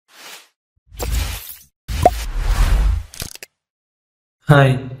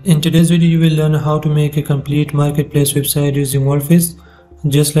Hi, in today's video you will learn how to make a complete marketplace website using WordPress,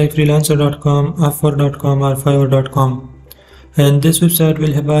 just like freelancer.com, upwork.com or fiverr.com. And this website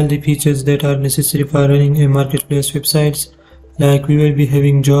will have all the features that are necessary for running a marketplace websites. Like we will be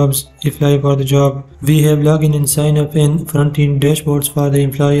having jobs, apply for the job. We have login and sign up and front-end dashboards for the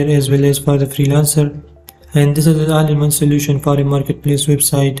employer as well as for the freelancer. And this is an all-in-one solution for a marketplace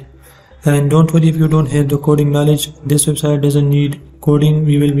website. And don't worry if you don't have the coding knowledge, this website doesn't need coding.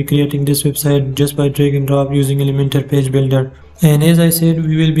 We will be creating this website just by drag and drop using Elementor page builder. And as I said,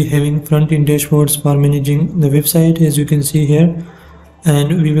 we will be having front-end dashboards for managing the website, as you can see here.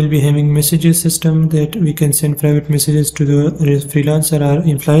 And we will be having messages system that we can send private messages to the freelancer or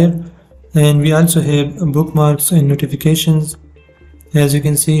employer. And we also have bookmarks and notifications. As you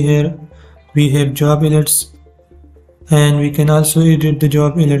can see here, we have job alerts. And we can also edit the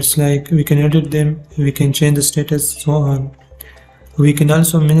job alerts, like we can edit them, we can change the status, so on. We can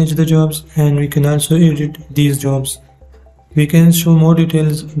also manage the jobs and we can also edit these jobs. We can show more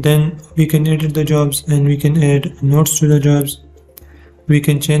details, then we can edit the jobs and we can add notes to the jobs. We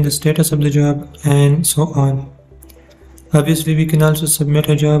can change the status of the job and so on. Obviously we can also submit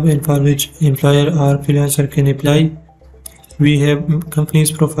a job and for which employer or freelancer can apply. We have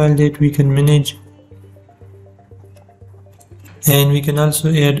company's profile that we can manage. And we can also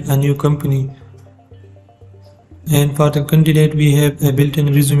add a new company. And for the candidate we have a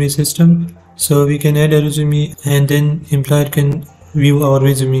built-in resume system, so we can add a resume and then employer can view our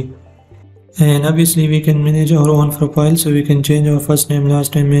resume. And obviously we can manage our own profile, so we can change our first name,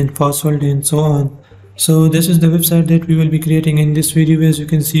 last name and password and so on. So this is the website that we will be creating in this video. As you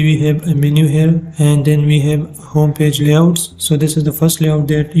can see, we have a menu here and then we have home page layouts. So this is the first layout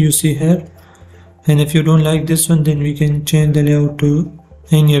that you see here. And if you don't like this one, then we can change the layout to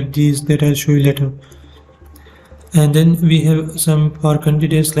any of these that I'll show you later. And then we have some for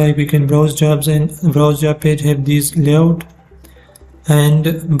candidates, like we can browse jobs, and browse job page have these layout.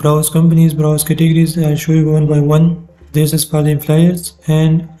 And browse companies, browse categories, I'll show you one by one. This is for the employers,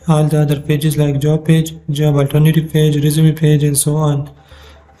 and all the other pages like job page, job alternative page, resume page and so on.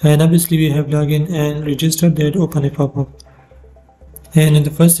 And obviously we have login and register that open a pop-up. And in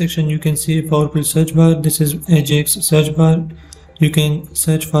the first section you can see a powerful search bar. This is Ajax search bar. You can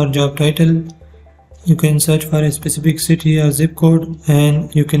search for job title, you can search for a specific city or zip code,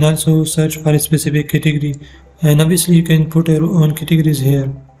 and you can also search for a specific category. And obviously you can put your own categories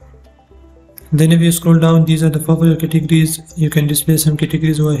here. Then if you scroll down, these are the popular categories. You can display some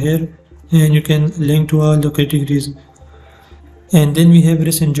categories over here and you can link to all the categories. And then we have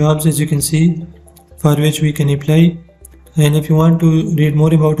recent jobs, as you can see, for which we can apply. And if you want to read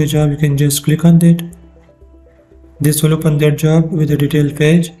more about a job, you can just click on that. This will open that job with a detailed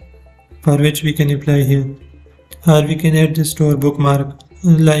page for which we can apply here. Or we can add this to our bookmark.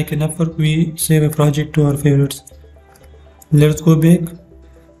 Like in Upwork, we save a project to our favorites. Let's go back.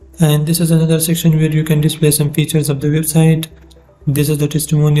 And this is another section where you can display some features of the website. This is the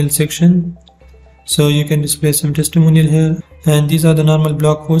testimonial section. So you can display some testimonial here. And these are the normal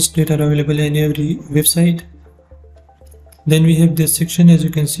blog posts that are available in every website. Then we have this section. As you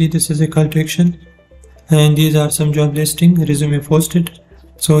can see, this is a call to action, and these are some job listing, resume posted.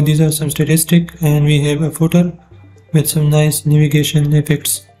 So these are some statistics, and we have a footer with some nice navigation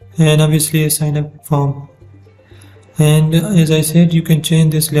effects, and obviously a sign up form. And as I said, you can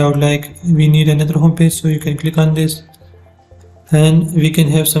change this layout, like we need another home page, so you can click on this and we can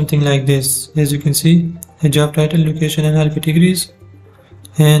have something like this. As you can see, a job title, location and all categories.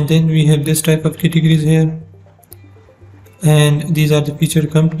 And then we have this type of categories here. And these are the featured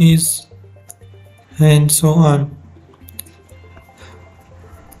companies and so on.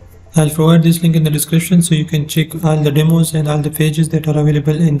 I'll provide this link in the description so you can check all the demos and all the pages that are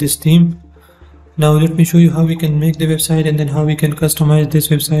available in this theme. Now let me show you how we can make the website and then how we can customize this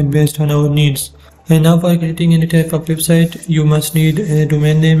website based on our needs. And now for creating any type of website, you must need a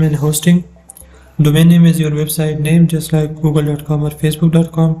domain name and hosting. Domain name is your website name, just like google.com or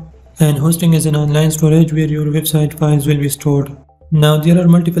facebook.com. And hosting is an online storage where your website files will be stored. Now there are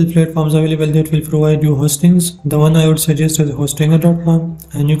multiple platforms available that will provide you hostings. The one I would suggest is hostinger.com,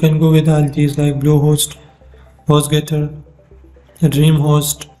 and you can go with all these like Bluehost, HostGator,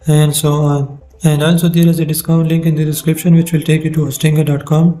 DreamHost and so on. And also there is a discount link in the description which will take you to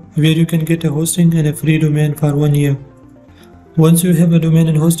hostinger.com, where you can get a hosting and a free domain for 1 year. Once you have a domain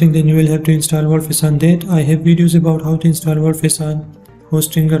and hosting, then you will have to install WordPress on that. I have videos about how to install WordPress on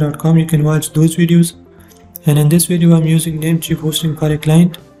hostinger.com. You can watch those videos. And in this video I'm using Namecheap hosting for a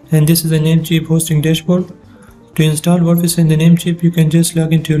client, and this is a Namecheap hosting dashboard. To install WordPress in the Namecheap, you can just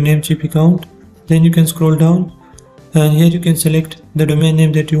log into your Namecheap account. Then you can scroll down and here you can select the domain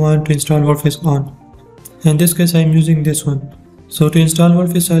name that you want to install WordPress on. In this case, I am using this one. So to install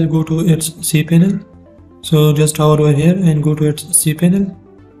WordPress, I'll go to its cPanel. So just hover over here and go to its cPanel.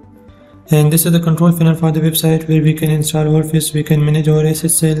 And this is the control panel for the website where we can install WordPress, we can manage our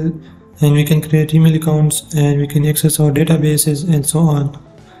SSL, and we can create email accounts, and we can access our databases and so on.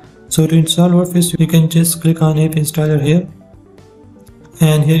 So to install WordPress, you can just click on app installer here.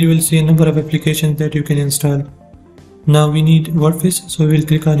 And here you will see a number of applications that you can install. Now we need WordPress, so we'll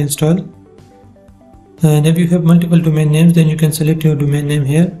click on install. And if you have multiple domain names, then you can select your domain name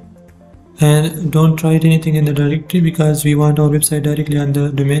here. And don't write anything in the directory because we want our website directly on the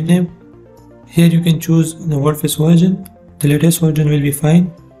domain name. Here you can choose the WordPress version. The latest version will be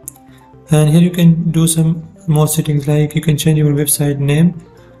fine. And here you can do some more settings, like you can change your website name.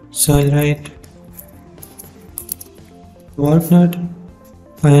 So I'll write WordNut,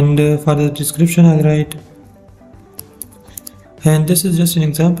 and for the description I'll write, and this is just an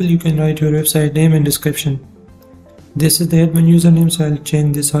example, you can write your website name and description. This is the admin username, so I'll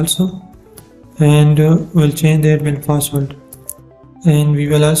change this also, and we'll change the admin password, and we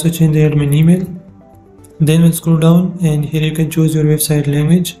will also change the admin email. Then we'll scroll down, and here you can choose your website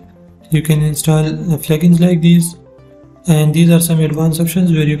language. You can install plugins like these, and these are some advanced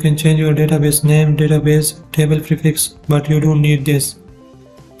options where you can change your database name, database table prefix, but you don't need this.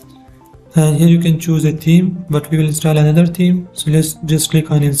 And here you can choose a theme, but we will install another theme, so let's just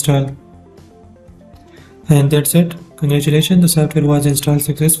click on install. And that's it. Congratulations, the software was installed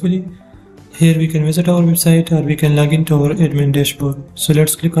successfully. Here we can visit our website, or we can log into our admin dashboard. So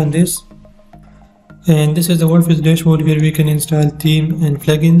let's click on this. And this is the WordPress dashboard where we can install theme and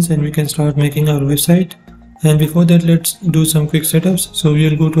plugins, and we can start making our website. And before that, let's do some quick setups. So we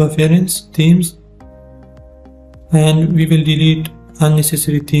will go to appearance, themes, and we will delete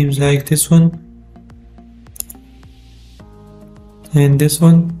unnecessary themes like this one and this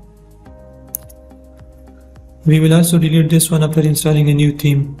one. We will also delete this one after installing a new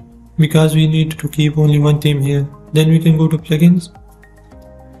theme because we need to keep only one theme here. Then we can go to plugins,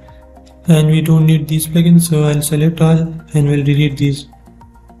 and we don't need these plugins, so I'll select all and we'll delete these.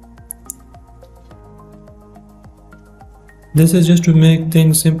 This is just to make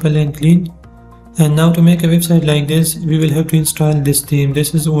things simple and clean. And now to make a website like this, we will have to install this theme.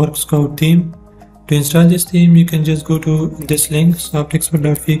 This is a Workscout theme. To install this theme, you can just go to this link,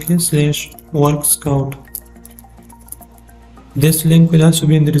 softexpert.vk/Workscout. This link will also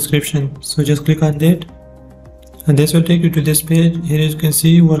be in the description, so just click on that. And this will take you to this page. Here you can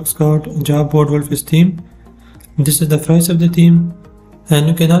see Workscout job board WordPress theme. This is the price of the theme, and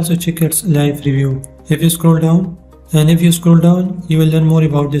you can also check its live review. If you scroll down, you will learn more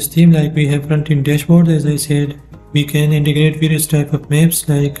about this theme. Like we have front-end dashboard, as I said. We can integrate various type of maps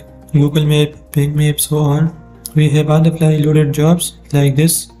like Google Map, Bing Map, so on. We have on-the-fly loaded jobs like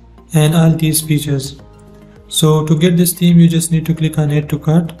this, and all these features. So to get this theme, you just need to click on Add to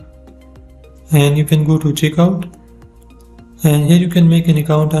Cart, and you can go to Checkout. And here you can make an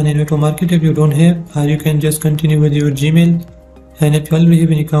account on Innovative Market if you don't have, or you can just continue with your Gmail. And if you already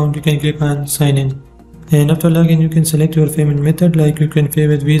have an account, you can click on Sign In. And after login, you can select your payment method, like you can pay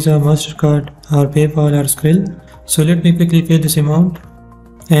with Visa, MasterCard, or PayPal or Skrill. So let me quickly pay this amount,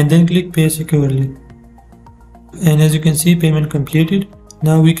 and then click Pay Securely. And as you can see, payment completed.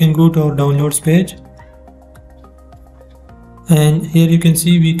 Now we can go to our downloads page. And here you can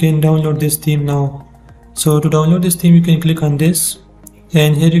see we can download this theme now. So to download this theme, you can click on this,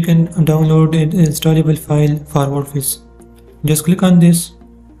 and here you can download an installable file for WordPress. Just click on this,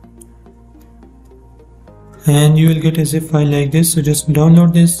 and you will get a zip file like this. So just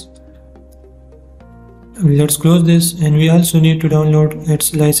download this. Let's close this, and we also need to download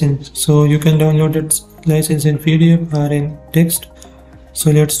its license. So you can download its license in PDF or in text.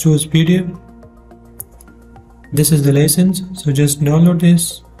 So let's choose PDF. This is the license, so just download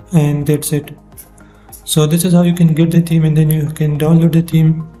this, and that's it. So this is how you can get the theme, and then you can download the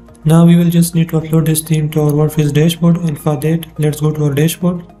theme. Now we will just need to upload this theme to our WordPress dashboard, and for that, let's go to our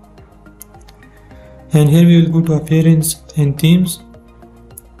dashboard. And here we will go to Appearance and Themes,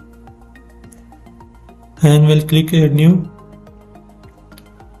 and we'll click Add New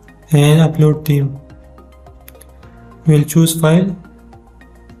and Upload Theme. We'll choose File,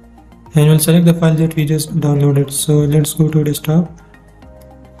 and we'll select the file that we just downloaded. So let's go to Desktop,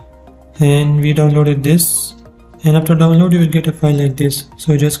 and we downloaded this, and after download you will get a file like this.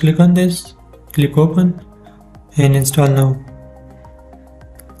 So just click on this, click Open, and install now.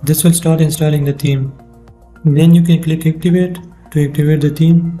 This will start installing the theme. Then you can click Activate to activate the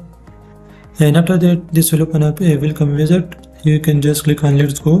theme, and after that this will open up a welcome wizard. You can just click on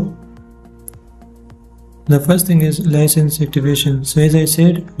Let's Go, The first thing is license activation. So as I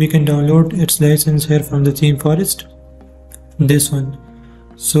said, we can download its license here from the theme forest, this one.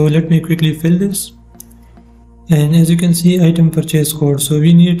 So let me quickly fill this. And as you can see, item purchase code. So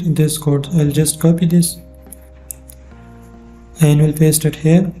we need this code. I'll just copy this and we'll paste it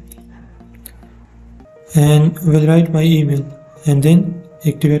here. And we'll write my email and then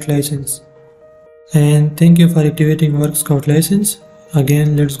activate license. And thank you for activating Workscout license.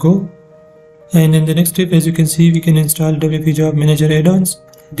 Again, let's go. And in the next step, as you can see, we can install WP Job Manager add-ons.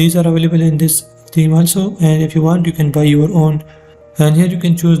 These are available in this theme also, and if you want, you can buy your own. And here you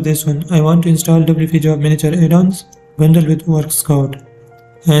can choose this one. I want to install WP Job Manager add-ons bundled with Workscout,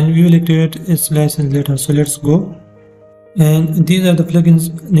 and we will activate its license later. So let's go. And these are the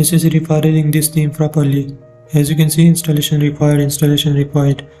plugins necessary for running this theme properly. As you can see, installation required, installation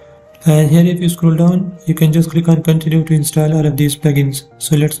required. And here if you scroll down, you can just click on continue to install all of these plugins.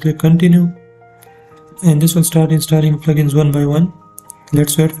 So let's click continue. And this will start installing plugins one by one.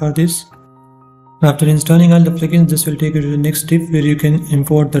 Let's wait for this. After installing all the plugins, this will take you to the next step where you can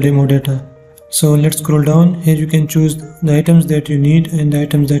import the demo data. So let's scroll down. Here you can choose the items that you need and the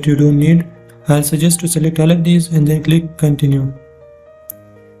items that you don't need. I'll suggest to select all of these and then click continue.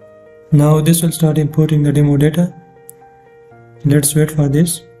 Now this will start importing the demo data. Let's wait for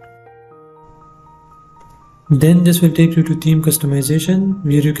this. Then this will take you to theme customization,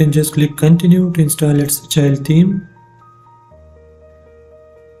 where you can just click continue to install its child theme.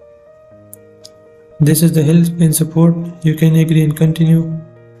 This is the help and support. You can agree and continue.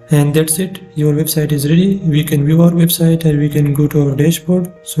 And that's it. Your website is ready. We can view our website and we can go to our dashboard.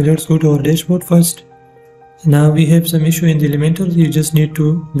 So let's go to our dashboard first. Now we have some issue in the Elementor. You just need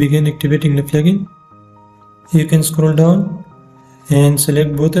to begin activating the plugin. You can scroll down and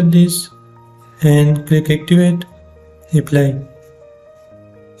select both of these and click activate, apply,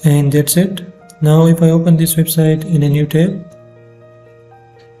 and that's it. Now if I open this website in a new tab,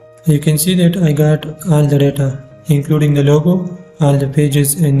 you can see that I got all the data, including the logo, all the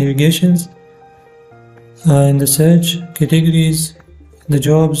pages and navigations, and the search, categories, the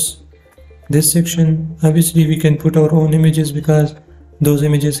jobs, this section. Obviously we can put our own images because those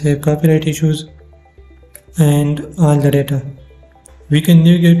images have copyright issues, and all the data. We can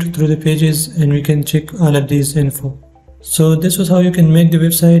navigate through the pages and we can check all of these info. So this was how you can make the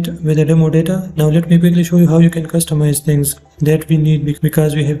website with the demo data. Now let me quickly show you how you can customize things that we need,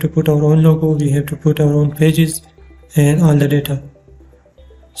 because we have to put our own logo, we have to put our own pages and all the data.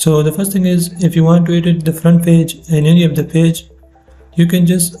 So the first thing is, if you want to edit the front page and any of the page, you can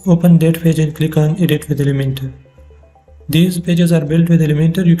just open that page and click on edit with Elementor. These pages are built with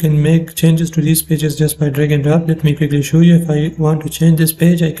Elementor. You can make changes to these pages just by drag and drop. Let me quickly show you. If I want to change this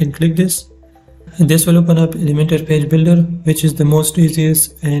page, I can click this. And this will open up Elementor Page Builder, which is the most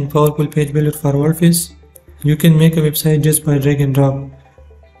easiest and powerful page builder for WordPress. You can make a website just by drag and drop.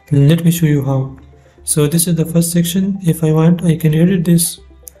 Let me show you how. So this is the first section. If I want, I can edit this.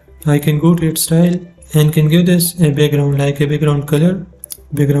 I can go to its style and can give this a background, like a background color,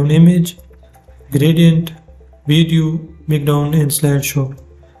 background image, gradient, video, background and slideshow.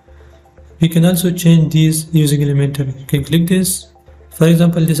 We can also change these using Elementor. You can click this. For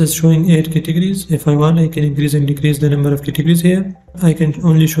example, this is showing 8 categories. If I want, I can increase and decrease the number of categories here. I can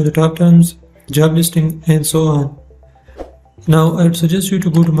only show the top terms, job listing and so on. Now I would suggest you to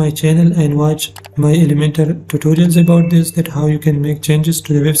go to my channel and watch my Elementor tutorials about this, that how you can make changes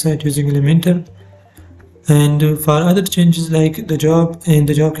to the website using Elementor. And for other changes like the job and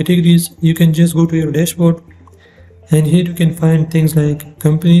the job categories, you can just go to your dashboard. And here you can find things like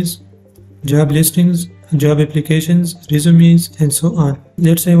companies, job listings, job applications, resumes and so on.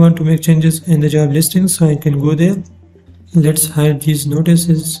 Let's say I want to make changes in the job listings, so I can go there. Let's hide these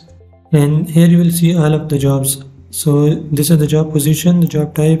notices, and here you will see all of the jobs. So this is the job position, the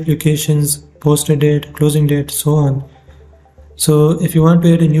job type, locations, posted date, closing date, so on. So if you want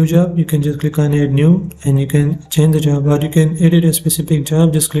to add a new job, you can just click on add new and you can change the job, or you can edit a specific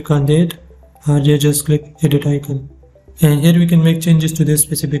job, just click on that, or you just click edit icon. And here we can make changes to this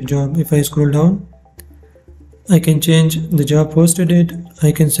specific job. If I scroll down, I can change the job posted date.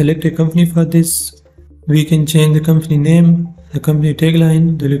 I can select a company for this. We can change the company name, the company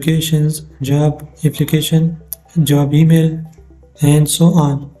tagline, the locations, job application, job email, and so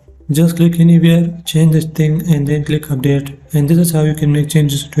on. Just click anywhere, change this thing, and then click update. And this is how you can make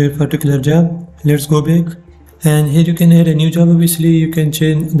changes to a particular job. Let's go back. And here you can add a new job. Obviously, you can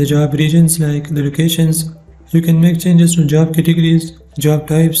change the job regions like the locations. You can make changes to job categories, job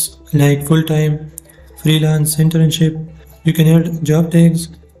types like full-time, freelance, internship. You can add job tags,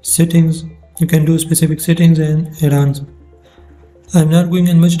 settings. You can do specific settings and add-ons. I'm not going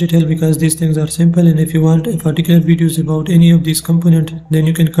in much detail because these things are simple, and if you want particular videos about any of these components, then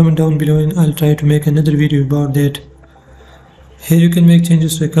you can comment down below and I'll try to make another video about that. Here you can make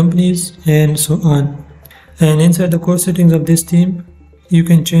changes to the companies and so on. And inside the core settings of this theme, you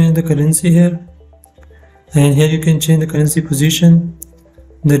can change the currency here. And here you can change the currency position,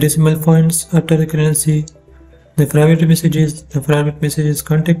 the decimal points after the currency, the private messages,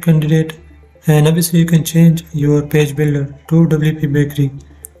 contact candidate, and obviously you can change your page builder to WP Bakery.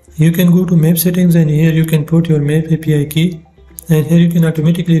 You can go to map settings, and here you can put your map API key, and here you can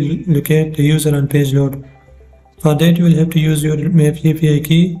automatically locate the user on page load. For that you will have to use your map API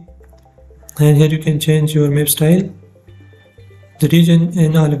key, and here you can change your map style, the region,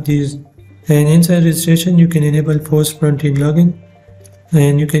 and all of these. And inside registration you can enable post front-end login,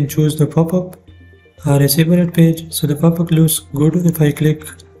 and you can choose the pop-up or a separate page, so the pop-up looks good. If I click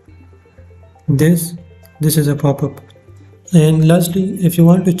this is a pop-up. And lastly, if you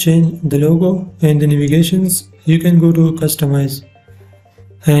want to change the logo and the navigations, you can go to customize,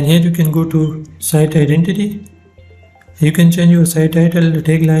 and here you can go to site identity. You can change your site title, the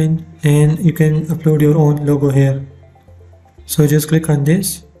tagline, and you can upload your own logo here. So just click on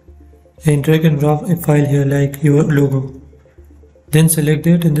this and drag and drop a file here like your logo, then select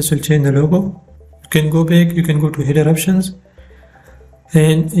it, and this will change the logo. You can go back, you can go to header options,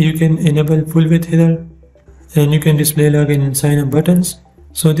 and you can enable full width header, and you can display login and sign up buttons.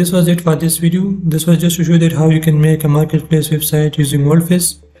 So this was it for this video. This was just to show that how you can make a marketplace website using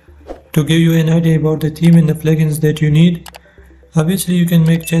WordPress, to give you an idea about the theme and the plugins that you need. Obviously you can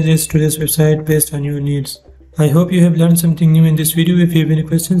make changes to this website based on your needs. I hope you have learned something new in this video. If you have any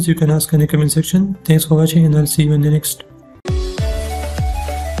questions, you can ask in the comment section. Thanks for watching, and I'll see you in the next